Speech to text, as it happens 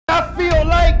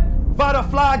Vada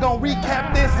Fly gonna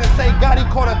recap this and say Gotti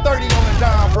caught a 30 on the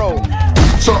John Bro.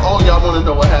 So all y'all wanna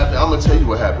know what happened, I'm gonna tell you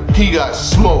what happened. He got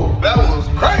smoked. That was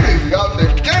crazy out the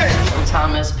game.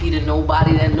 Sometimes SP to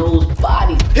nobody that knows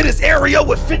body. Hit his area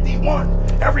with 51.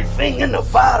 Everything in the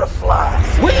Vada Fly.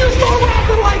 When you start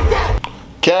rapping like that?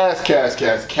 Cass.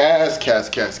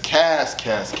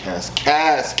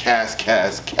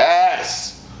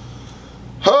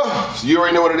 Huh, so you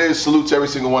already know what it is. Salute to every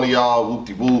single one of y'all.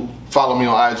 Whoop-de-whoop. Follow me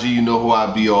on IG, you know who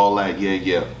I be, all that.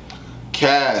 Yeah.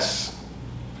 Cass.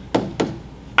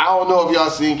 I don't know if y'all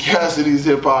seen Cassidy's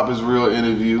Hip Hop is Real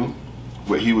interview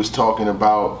where he was talking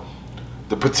about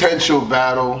the potential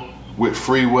battle with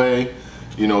Freeway.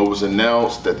 You know, it was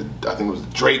announced that I think it was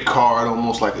the Drake card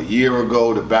almost like a year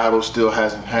ago. The battle still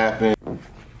hasn't happened.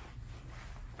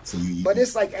 But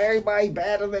it's like everybody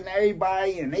battling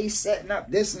everybody and they setting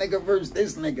up this nigga versus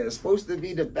this nigga. It's supposed to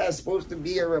be the best, supposed to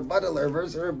be a rebuttaler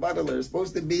versus a rebuttaler. It's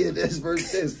supposed to be a this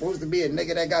versus this. It's supposed to be a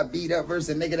nigga that got beat up versus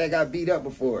a nigga that got beat up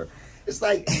before. It's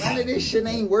like none of this shit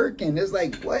ain't working. It's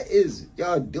like, what is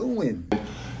y'all doing?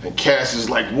 And Cass is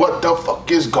like, what the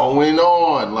fuck is going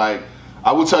on? Like,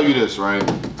 I will tell you this, right?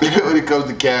 When it comes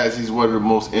to Cass, he's one of the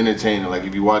most entertaining. Like,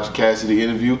 if you watch a Cassidy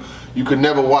interview, you could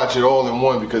never watch it all in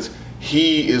one because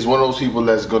he is one of those people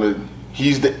that's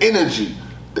he's the energy,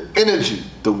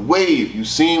 the wave. You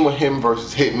seen what him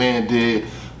versus Hitman did.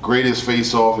 Greatest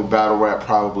face-off in battle rap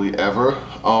probably ever.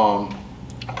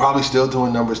 Probably still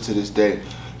doing numbers to this day.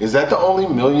 Is that the only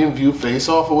million-view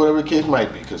face-off or whatever the case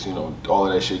might be? Because, you know, all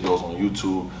of that shit goes on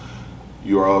YouTube.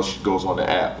 URL goes on the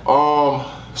app.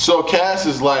 So Cass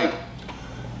is like,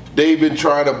 they've been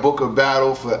trying to book a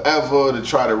battle forever to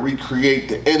try to recreate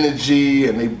the energy,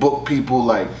 and they book people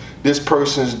like, this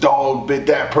person's dog bit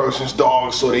that person's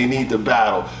dog, so they need the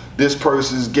battle. This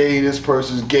person's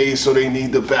gay, so they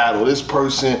need the battle. This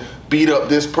person beat up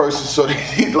this person, so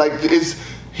they need, like,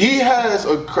 he has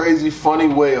a crazy, funny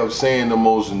way of saying the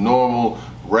most normal,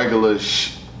 regular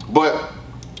shit. But,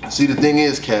 see, the thing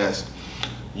is, Cass,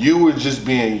 you were just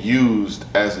being used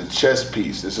as a chess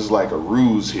piece. This is like a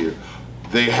ruse here.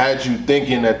 They had you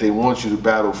thinking that they want you to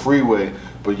battle Freeway,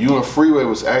 but you and Freeway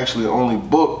was actually only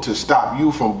booked to stop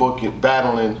you from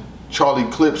battling Charlie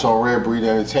Clips on Rare Breed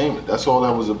Entertainment. That's all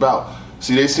that was about.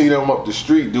 See, they see them up the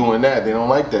street doing that. They don't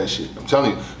like that shit. I'm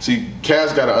telling you. See,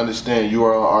 Cass got to understand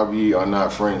URL and RBE are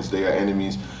not friends. They are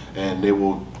enemies, and they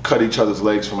will cut each other's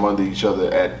legs from under each other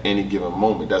at any given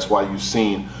moment. That's why you've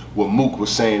seen what Mook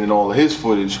was saying in all of his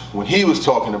footage when he was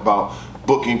talking about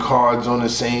booking cards on the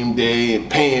same day and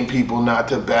paying people not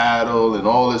to battle and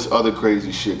all this other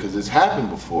crazy shit, because it's happened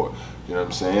before. You know what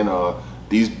I'm saying?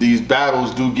 These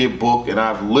battles do get booked, and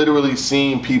I've literally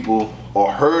seen people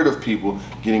or heard of people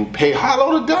getting paid.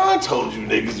 Hollow the Don told you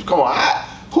niggas, come on,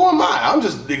 who am I? I'm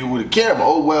just a nigga with a camera.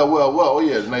 Oh, well, oh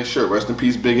yeah, it's a nice shirt. Rest in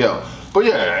peace, Big L. But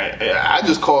yeah, I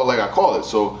just call it like I call it.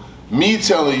 So me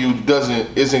telling you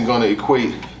isn't gonna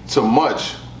equate to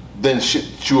much than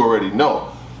shit you already know.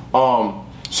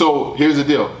 So here's the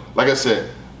deal. Like I said,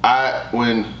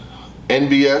 when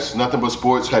NBS, Nothing But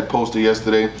Sports, had posted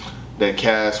yesterday that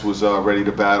Cass was ready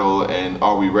to battle and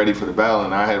are we ready for the battle,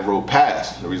 and I had wrote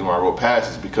pass. The reason why I wrote pass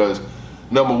is because,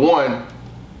 number one,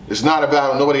 it's not a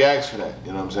battle. Nobody asked for that.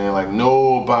 You know what I'm saying? Like,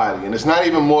 nobody. And it's not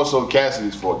even more so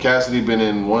Cassidy's fault. Cassidy been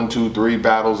in 1, 2, 3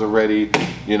 battles already.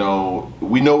 You know,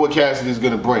 we know what Cassidy's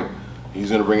gonna bring.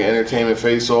 He's gonna bring an entertainment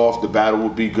face-off. The battle will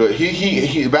be good.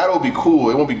 The battle will be cool.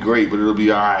 It won't be great, but it'll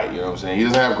be all right. You know what I'm saying? He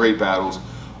doesn't have great battles.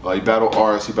 He battled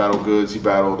Arts. He battled Goods. He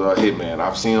battled Hitman.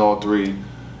 I've seen all 3.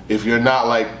 If you're not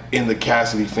like in the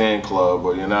Cassidy fan club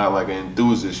or you're not like an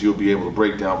enthusiast, you'll be able to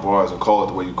break down bars and call it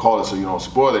the way you call it so you don't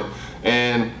spoil it.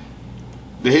 And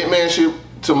the Hitman shit,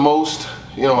 to most,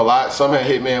 you know, a lot. Some had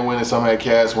Hitman win and some had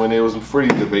Cass win. It was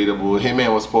pretty debatable.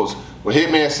 Hitman was supposed. What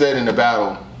Hitman said in the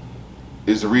battle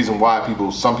is the reason why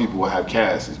some people will have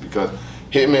Cass, is because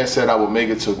Hitman said, I will make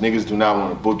it so niggas do not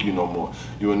want to book you no more.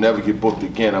 You will never get booked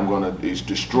again. I'm going to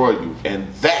destroy you. And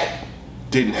that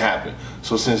didn't happen.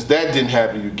 So since that didn't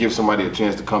happen, you give somebody a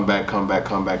chance to come back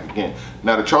again.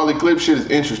 Now the Charlie Clips shit is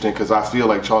interesting because I feel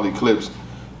like Charlie Clips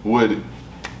would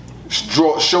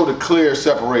show the clear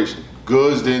separation.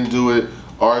 Goods didn't do it,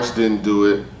 Arts didn't do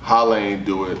it, Holla ain't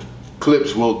do it,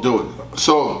 Clips will do it.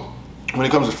 So when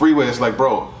it comes to Freeway, it's like,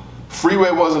 bro,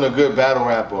 Freeway wasn't a good battle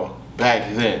rapper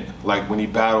back then. Like when he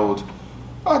battled,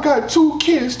 I got 2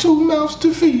 kids, 2 mouths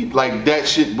to feed. Like that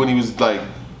shit when he was like,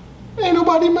 ain't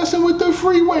nobody messing with the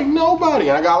Freeway, nobody.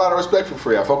 And I got a lot of respect for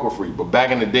Free, I fuck with Free. But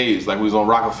back in the days, like we was on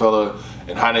Rockefeller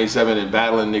and High 97 and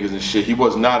battling niggas and shit, he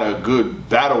was not a good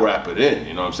battle rapper then,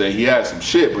 you know what I'm saying? He had some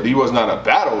shit, but he was not a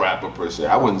battle rapper per se.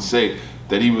 I wouldn't say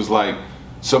that he was like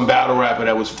some battle rapper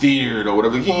that was feared or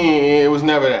whatever. It was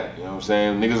never that. You know what I'm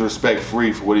saying? Niggas respect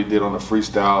Free for what he did on the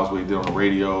freestyles, what he did on the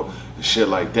radio, and shit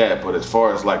like that. But as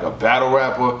far as like a battle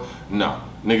rapper, no.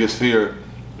 Niggas fear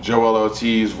Joel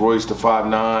Ortiz, Royce the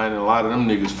 5'9", and a lot of them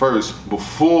niggas first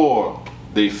before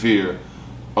they fear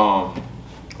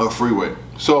a Freeway.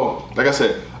 So, like I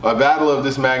said, a battle of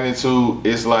this magnitude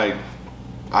is like,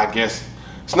 I guess,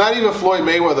 it's not even Floyd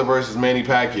Mayweather versus Manny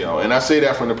Pacquiao. And I say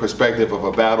that from the perspective of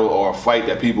a battle or a fight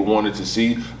that people wanted to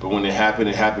see, but when it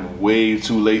happened way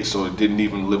too late, so it didn't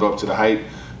even live up to the hype.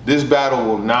 This battle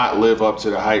will not live up to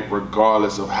the hype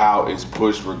regardless of how it's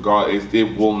pushed,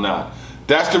 it will not.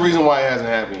 That's the reason why it hasn't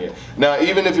happened yet. Now,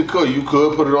 even if it could, you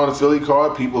could put it on the Philly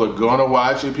card. People are gonna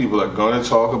watch it. People are gonna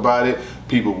talk about it.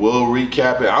 People will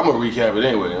recap it. I'm gonna recap it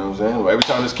anyway, you know what I'm saying? Every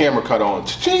time this camera cut on,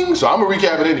 cha-ching, so I'm gonna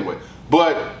recap it anyway.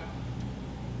 But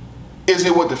is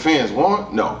it what the fans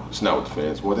want? No, it's not what the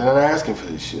fans want. They're not asking for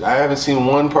this shit. I haven't seen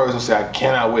one person say, I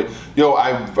cannot wait. Yo,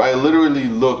 I literally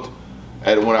looked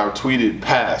at when I tweeted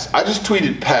pass. I just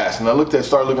tweeted pass, and I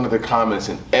started looking at the comments,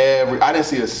 and I didn't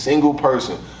see a single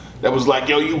person that was like,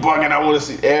 yo, you bugging, I want to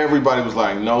see. Everybody was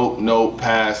like, no, no,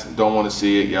 pass, don't want to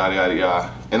see it, yada, yada,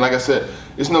 yada. And like I said,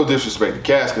 it's no disrespect to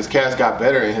Cass, because Cass got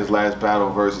better in his last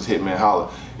battle versus Hitman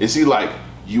Holla. Is he like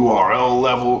URL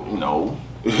level? No.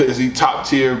 Is he top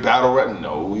tier battle rap?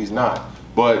 No, he's not.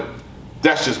 But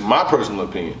that's just my personal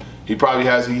opinion. He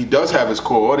does have his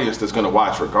core audience that's gonna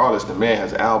watch regardless. The man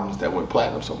has albums that went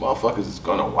platinum, so motherfuckers is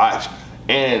gonna watch.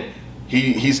 And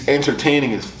he's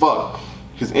entertaining as fuck.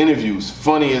 His interviews,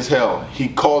 funny as hell. He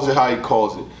calls it how he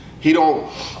calls it. He don't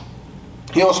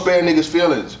spare niggas'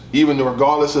 feelings. Even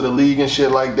regardless of the league and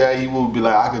shit like that, he will be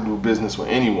like, I could do business with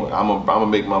anyone. I'm gonna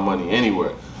make my money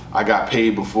anywhere. I got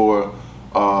paid before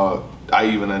I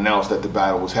even announced that the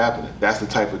battle was happening. That's the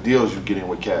type of deals you're getting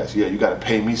with Cass. Yeah, you gotta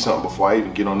pay me something before I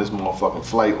even get on this motherfucking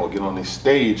flight or get on this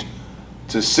stage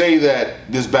to say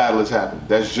that this battle is happening.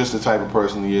 That's just the type of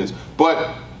person he is.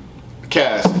 But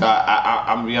Cass, I'm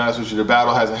gonna be honest with you, the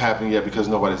battle hasn't happened yet because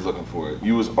nobody's looking for it.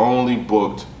 You was only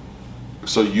booked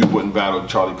so you wouldn't battle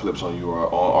Charlie Clips on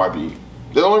RBE.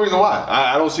 That's the only reason why.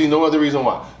 I don't see no other reason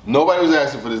why. Nobody was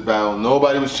asking for this battle.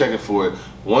 Nobody was checking for it.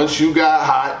 Once you got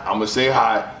hot, I'm gonna say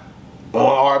hot,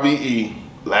 on RBE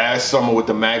last summer with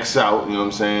the Max Out, you know what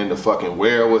I'm saying? The fucking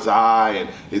Where Was I and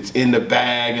It's in the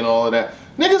Bag and all of that.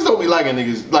 Niggas don't be liking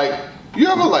niggas. Like, you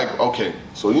ever like, okay,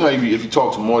 so you know if you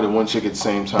talk to more than one chick at the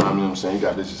same time, you know what I'm saying? You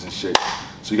got bitches and shit.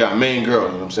 So you got main girl, you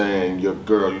know what I'm saying? Your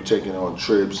girl, you taking her on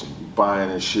trips and you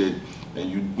buying and shit. And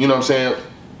you know what I'm saying?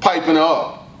 Piping her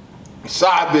up.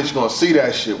 Side bitch gonna see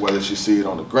that shit, whether she see it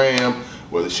on the gram,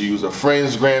 whether she use her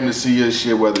friend's gram to see your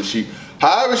shit,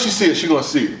 however she see it, she gonna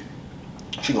see it.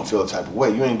 She gonna feel the type of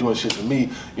way. You ain't doing shit for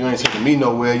me. You ain't taking me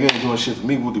nowhere. You ain't doing shit for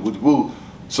me. Woody woody woo.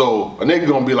 So a nigga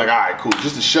gonna be like, all right, cool.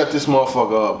 Just to shut this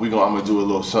motherfucker up, I'm gonna do a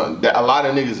little something. A lot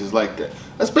of niggas is like that.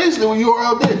 That's basically what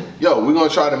URL did. Yo, we gonna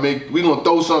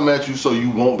throw something at you so you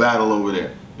won't battle over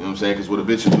there. You know what I'm saying? Because what a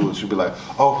bitch will do is she'll be like,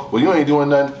 oh, well, you ain't doing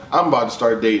nothing. I'm about to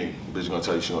start dating. The bitch gonna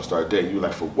tell you she gonna start dating. You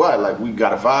like, for what? Like, we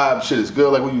got a vibe. Shit is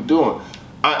good. Like, what you doing?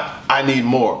 I need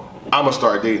more. I'm gonna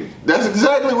start dating. That's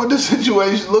exactly what this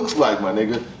situation looks like, my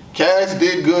nigga. Cass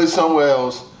did good somewhere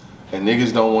else, and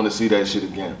niggas don't want to see that shit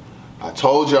again. I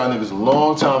told y'all niggas a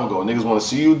long time ago, niggas want to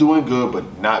see you doing good,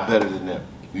 but not better than them.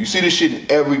 You see this shit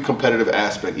in every competitive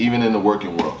aspect, even in the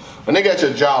working world. A nigga at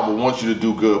your job will want you to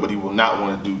do good, but he will not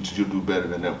want you to do better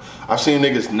than them. I've seen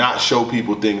niggas not show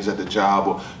people things at the job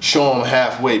or show them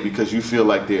halfway because you feel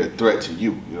like they're a threat to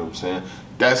you. You know what I'm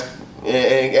saying?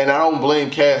 And I don't blame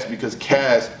Cass, because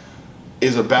Cass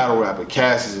is a battle rapper.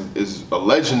 Cass is a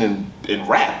legend in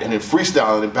rap and in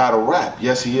freestyle and in battle rap.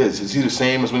 Yes, he is. Is he the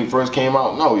same as when he first came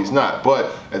out? No, he's not.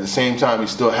 But at the same time, he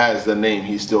still has the name.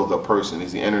 He's still the person.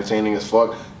 Is he entertaining as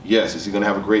fuck? Yes. Is he gonna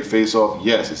have a great face-off?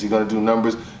 Yes. Is he gonna do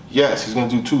numbers? Yes. He's gonna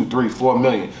do 2, 3, 4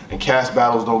 million. And Cass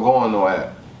battles don't go on no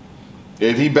app.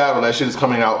 If he battle, that shit is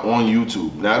coming out on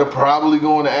YouTube. Now, it'll probably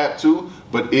go on the app too,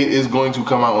 but it is going to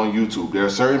come out on YouTube. There are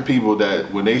certain people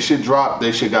that when they shit drop,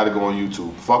 they shit gotta go on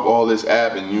YouTube. Fuck all this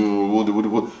app and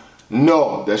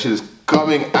no, that shit is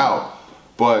coming out.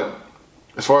 But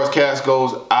as far as Cass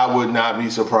goes, I would not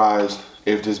be surprised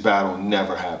if this battle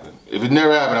never happened. If it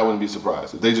never happened, I wouldn't be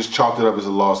surprised. If they just chalked it up as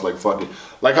a loss, like fuck it.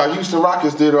 Like how Houston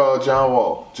Rockets did John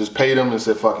Wall. Just paid him and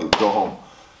said, fuck it, go home.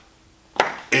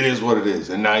 It is what it is,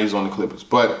 and now he's on the Clippers.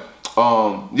 But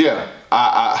yeah,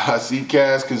 I see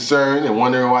Cass concerned and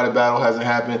wondering why the battle hasn't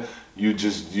happened.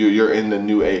 You're in the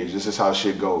new age. This is how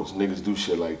shit goes. Niggas do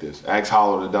shit like this. Ask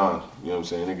Hollow the Don. You know what I'm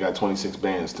saying? They got 26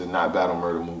 bands to not battle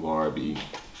Murder Move on RBE.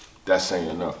 That's saying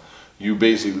enough. You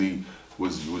basically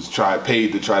was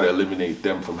paid to try to eliminate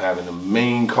them from having the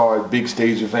main card big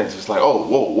stage events. It's like, oh,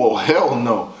 whoa, hell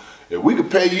no. If we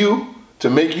could pay you to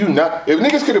make you not, if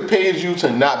niggas could have paid you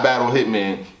to not battle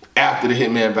Hitman after the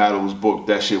Hitman battle was booked,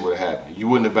 that shit would have happened. You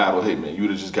wouldn't have battled Hitman. You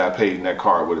would have just got paid and that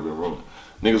card would have been ruined.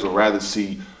 Niggas would rather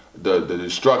see the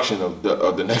destruction of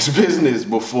the next business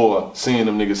before seeing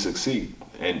them niggas succeed.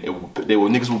 And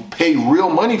niggas will pay real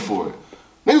money for it.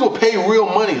 Niggas will pay real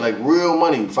money, like real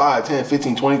money, $5, $10,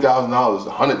 $15, $20,000,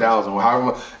 $100,000, or however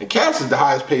much. And Cass is the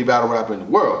highest paid battle rapper in the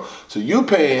world. So you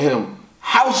paying him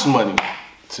house money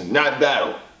to not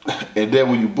battle. And then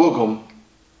when you book him,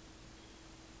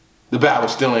 the battle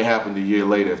still ain't happened a year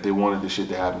later. If they wanted this shit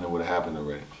to happen, it would have happened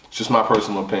already. It's just my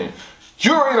personal opinion.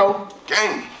 You already know,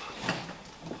 gang.